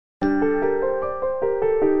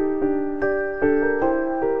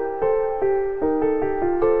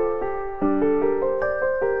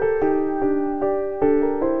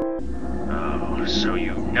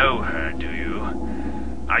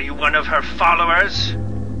one of her followers?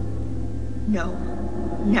 No,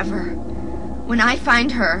 never. When I find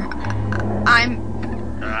her,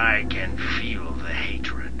 I can feel the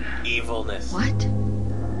hatred. Evilness. What?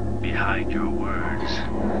 Behind your words,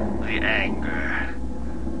 the anger.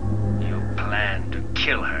 You plan to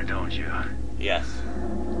kill her, don't you? Yes.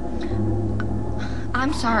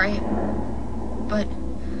 I'm sorry, but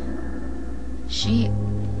she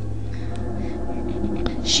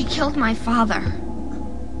killed my father.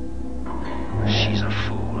 She's a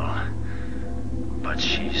fool, but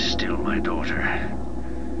she's still my daughter.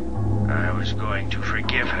 I was going to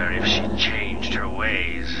forgive her if she changed her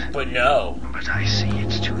ways. But no. But I see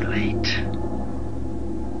it's too late.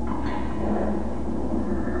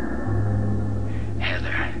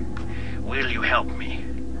 Heather, will you help me?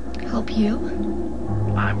 Help you?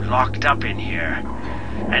 I'm locked up in here,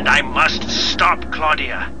 and I must stop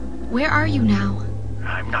Claudia. Where are you now?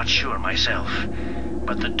 I'm not sure myself,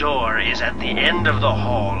 but the door is at the end of the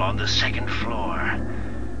hall on the second floor.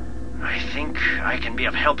 I think I can be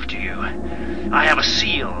of help to you. I have a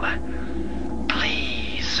seal.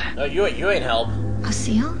 Please. No, you ain't help. A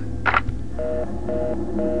seal?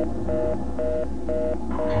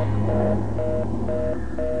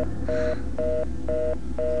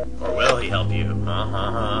 Or will he help you? The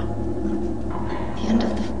end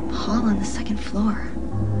of the hall on the second floor.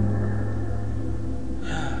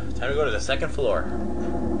 Time to go to the second floor.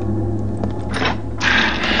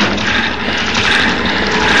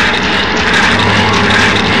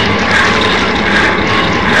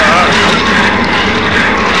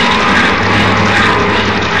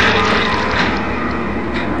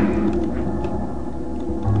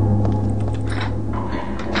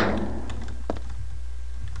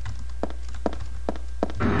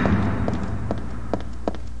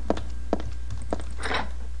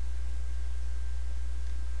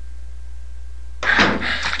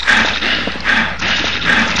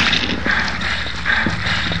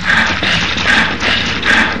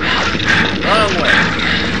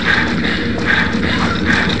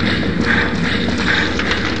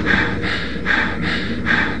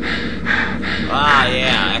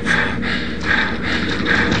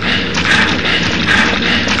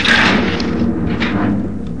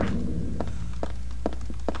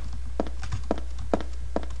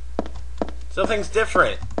 Something's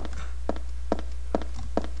different.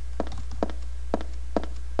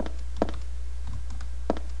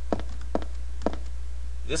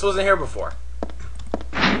 This wasn't here before.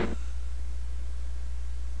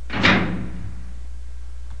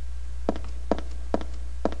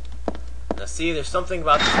 Now see, there's something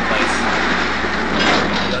about this place.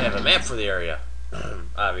 You don't have a map for the area,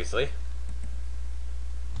 obviously.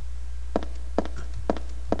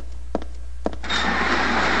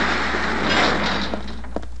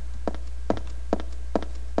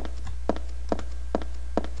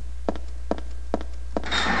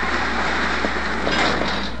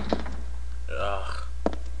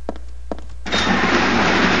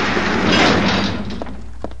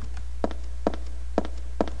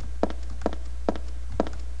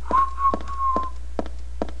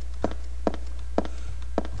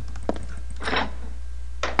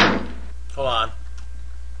 Hold on.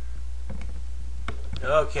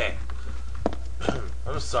 Okay.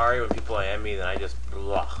 I'm sorry when people am me, then I just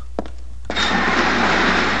blah.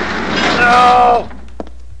 No!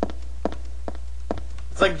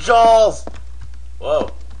 It's like Jaws!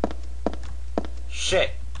 Whoa.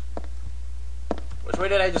 Shit. Which way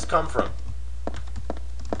did I just come from?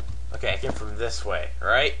 Okay, I came from this way,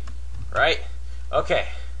 right? Right? Okay.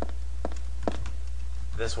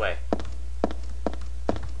 This way.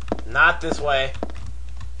 Not this way.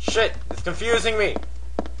 Shit, it's confusing me.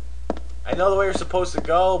 I know the way you're supposed to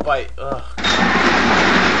go, but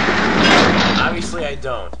obviously I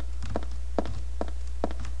don't.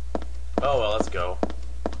 Oh well, let's go.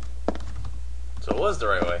 So it was the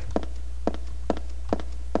right way.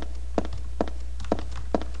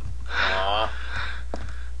 Aww.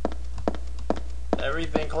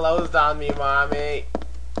 Everything closed on me, Mommy.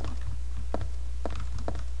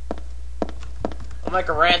 I'm like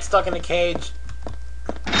a rat stuck in a cage.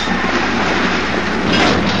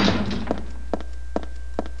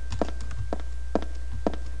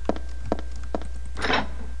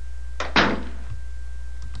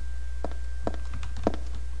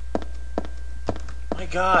 My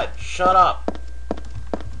God, shut up.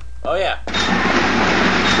 Oh yeah.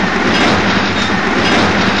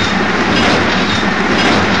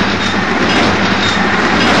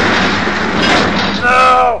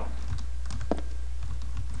 No!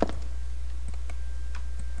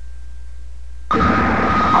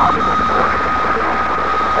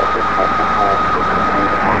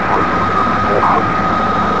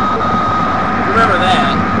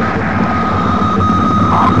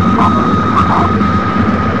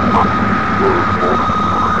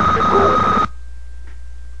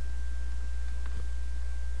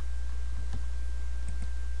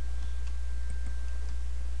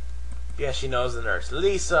 Yeah, she knows the nurse.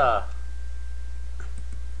 Lisa!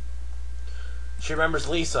 She remembers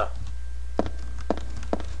Lisa.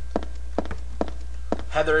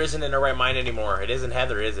 Heather isn't in her right mind anymore. It isn't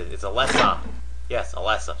Heather, is it? It's Alessa. Yes,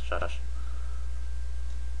 Alessa. Shush.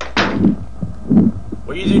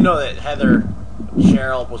 Well, you do know that Heather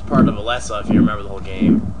Cheryl was part of Alessa, if you remember the whole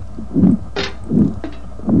game.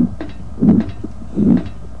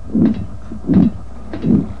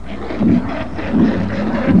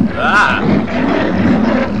 Ah!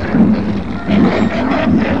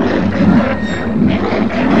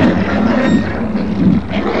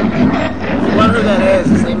 If you wonder who that is,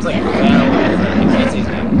 his name's like Val. I can't say his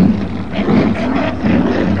name.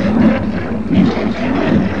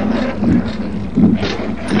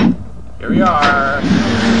 Here we are.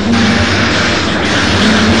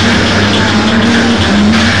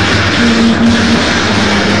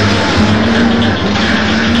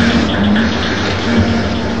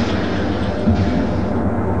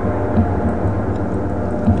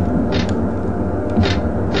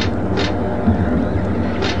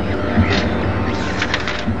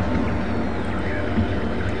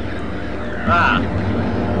 Ah.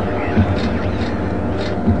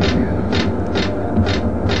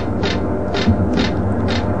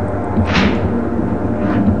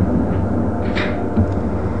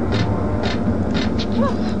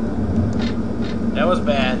 That was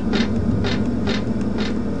bad.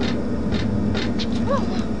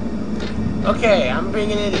 Okay, I'm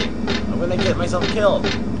being an idiot. I'm gonna get myself killed.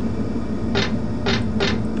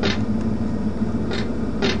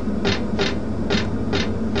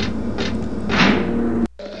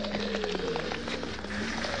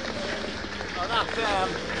 Oh, not them.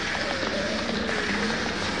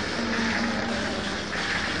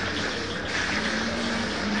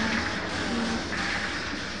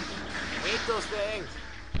 I hate those things.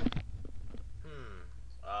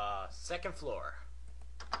 Second floor.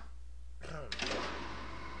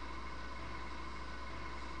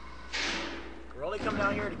 We're only come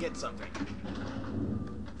down here to get something.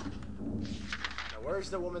 Now, where's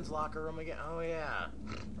the woman's locker room again? Oh, yeah.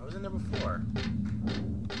 I was in there before.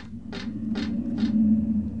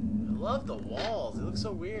 I love the walls. They look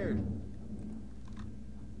so weird.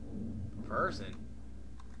 Person.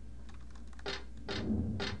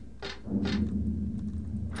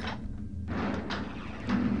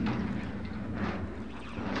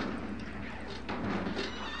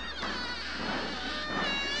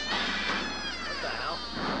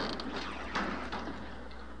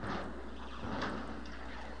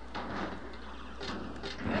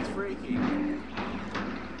 Freaky.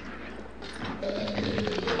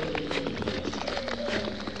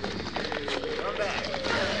 Come back.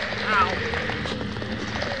 Ow.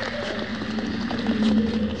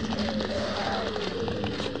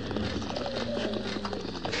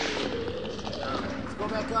 Now, let's go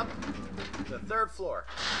back up to the third floor.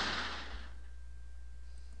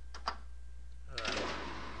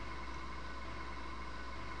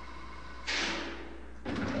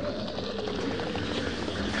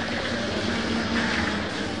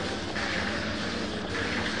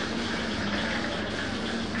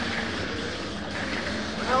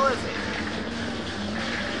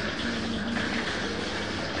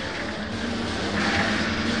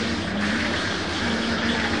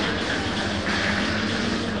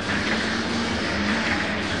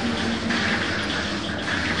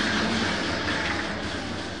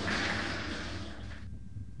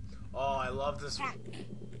 I love this